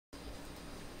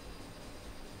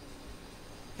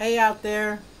Hey out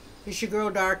there, it's your girl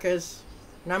Darcus,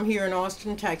 and I'm here in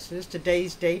Austin, Texas.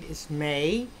 Today's date is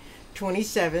May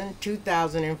 27,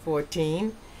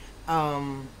 2014.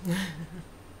 Um,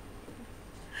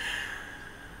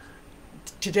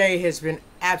 Today has been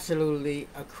absolutely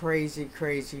a crazy,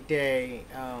 crazy day.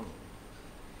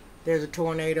 There's a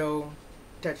tornado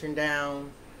touching down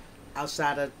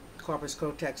outside of Corpus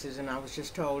Christi, Texas, and I was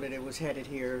just told that it was headed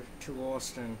here to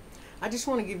Austin. I just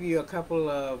want to give you a couple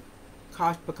of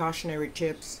precautionary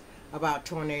tips about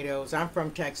tornadoes. I'm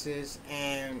from Texas,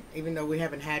 and even though we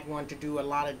haven't had one to do a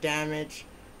lot of damage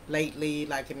lately,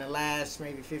 like in the last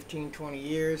maybe 15, 20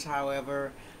 years,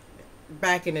 however,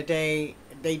 back in the day,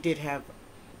 they did have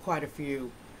quite a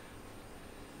few.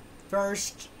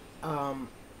 First,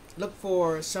 look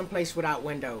for someplace without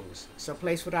windows,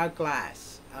 someplace without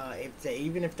glass.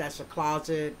 Even if that's a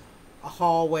closet, a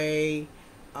hallway,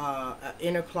 an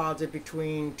inner closet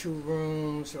between two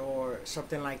rooms, or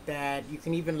something like that. You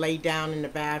can even lay down in the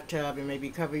bathtub and maybe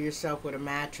cover yourself with a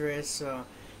mattress.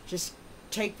 Just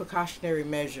take precautionary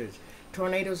measures.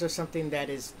 Tornadoes are something that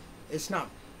is it's not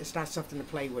something to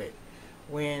play with.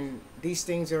 When these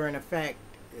things are in effect,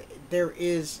 there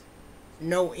is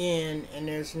no end and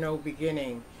there's no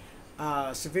beginning.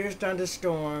 Severe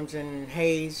thunderstorms in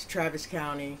Hayes, Travis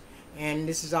County, and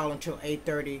this is all until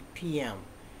 8:30 p.m.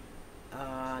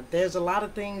 There's a lot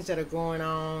of things that are going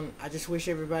on. I just wish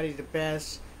everybody the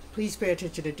best. Please pay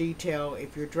attention to detail.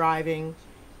 If you're driving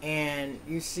and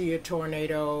you see a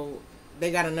tornado,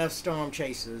 they got enough storm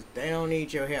chasers. They don't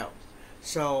need your help.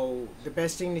 So the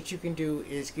best thing that you can do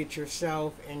is get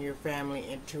yourself and your family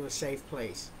into a safe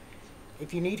place.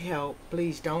 If you need help,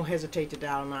 please don't hesitate to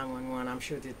dial 911. I'm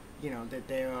sure that that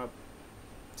they are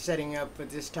setting up for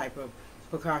this type of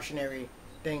precautionary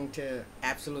thing to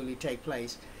absolutely take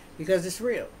place, because it's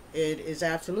real. It is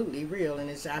absolutely real, and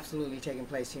it's absolutely taking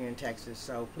place here in Texas.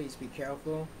 So please be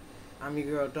careful. I'm your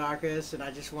girl Darcus, and I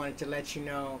just wanted to let you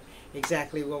know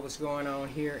exactly what was going on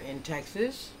here in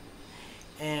Texas.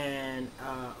 And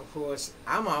of course,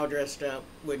 I'm all dressed up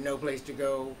with no place to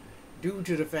go due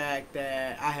to the fact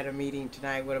that I had a meeting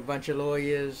tonight with a bunch of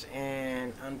lawyers,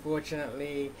 and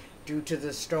unfortunately, due to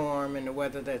the storm and the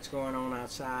weather that's going on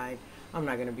outside, I'm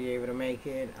not going to be able to make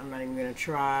it. I'm not even going to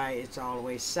try. It's all the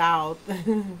way south.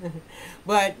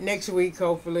 But next week,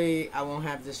 hopefully, I won't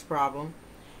have this problem.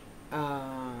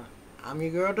 Uh, I'm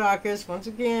your girl Darcus once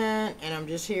again, and I'm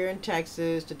just here in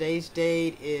Texas. Today's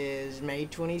date is May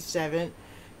 27th,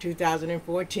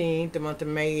 2014. The month of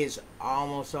May is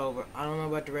almost over. I don't know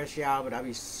about the rest of y'all, but I'll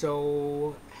be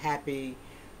so happy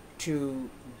to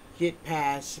get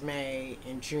past May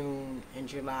and June and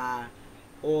July,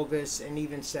 August, and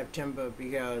even September,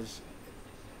 because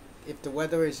if the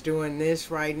weather is doing this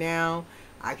right now,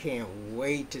 I can't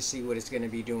wait to see what it's going to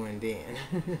be doing then.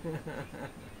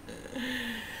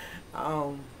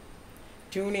 um,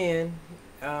 Tune in,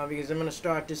 because I'm going to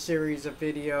start this series of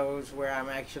videos where I'm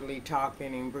actually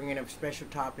talking and bringing up special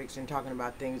topics and talking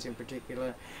about things in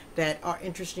particular that are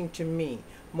interesting to me.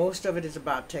 Most of it is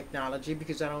about technology,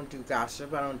 because I don't do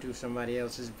gossip. I don't do somebody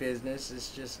else's business.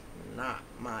 It's just not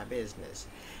my business.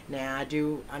 Now, I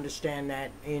do understand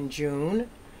that in June,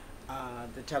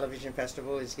 the television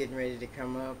festival is getting ready to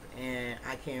come up, and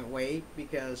I can't wait,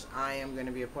 because I am going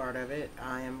to be a part of it.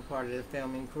 I am a part of the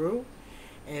filming crew,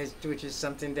 which is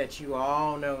something that you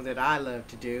all know that I love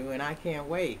to do, and I can't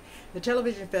wait. The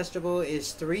television festival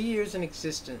is 3 years in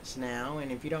existence now,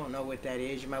 and if you don't know what that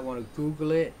is, you might want to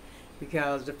Google it,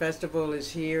 because the festival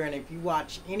is here. And if you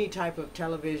watch any type of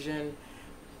television,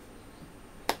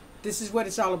 this is what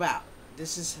it's all about.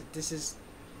 This is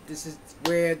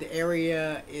where the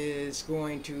area is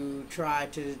going to try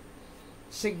to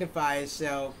signify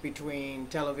itself between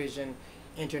television,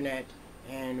 internet,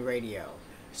 and radio.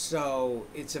 So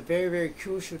it's a very, very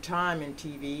crucial time in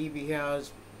TV,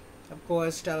 because of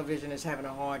course television is having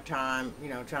a hard time,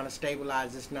 trying to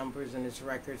stabilize its numbers and its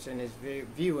records and its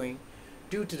viewing,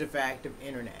 due to the fact of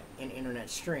internet and internet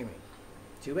streaming.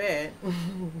 Too bad.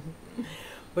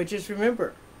 But just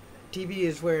remember, TV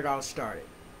is where it all started.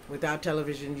 Without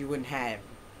television, you wouldn't have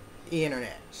the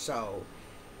internet. So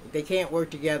they can't work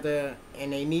together,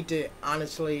 and they need to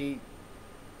honestly,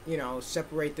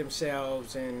 separate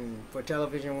themselves. And for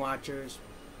television watchers,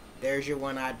 there's your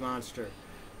one-eyed monster.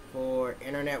 For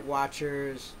internet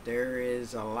watchers, there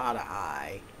is a lot of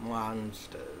eye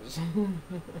monsters.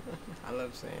 I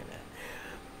love saying that.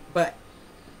 But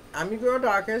I'm your girl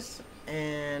Darcus,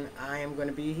 and I am going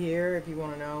to be here. If you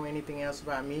want to know anything else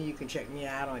about me, you can check me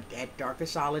out at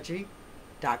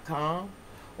darcusology.com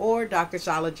or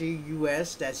Darcusology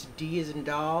US. That's D as in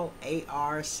doll,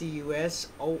 ARCUSOLOGY.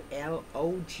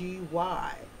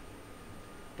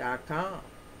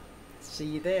 See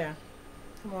you there.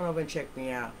 Come on over and check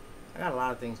me out. I got a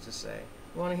lot of things to say.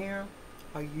 You want to hear them?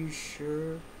 Are you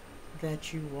sure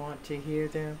that you want to hear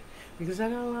them? Because I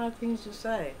got a lot of things to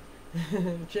say.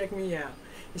 Check me out,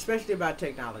 especially about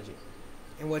technology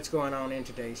and what's going on in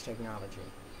today's technology.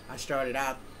 I started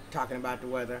out talking about the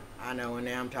weather, I know, and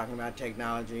now I'm talking about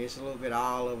technology. It's a little bit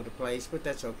all over the place, but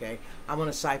that's okay. I'm going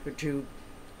to cipher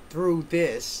through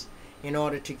this in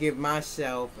order to give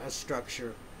myself a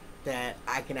structure that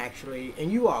I can actually,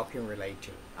 and you all can relate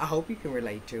to. I hope you can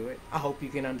relate to it. I hope you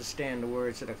can understand the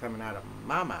words that are coming out of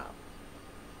my mouth.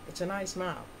 It's a nice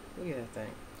mouth. Look at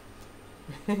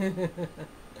that thing.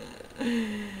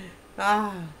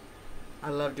 I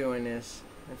love doing this,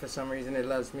 and for some reason it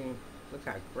loves me. Look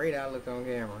how great I look on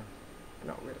camera.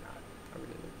 No, really not. I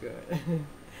really look good.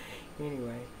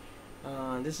 Anyway,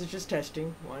 this is just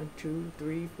testing. 1, 2,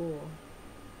 3, 4. Let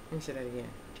me say that again.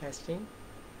 Testing.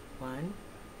 1,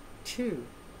 2,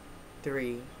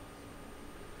 3,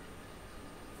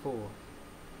 4.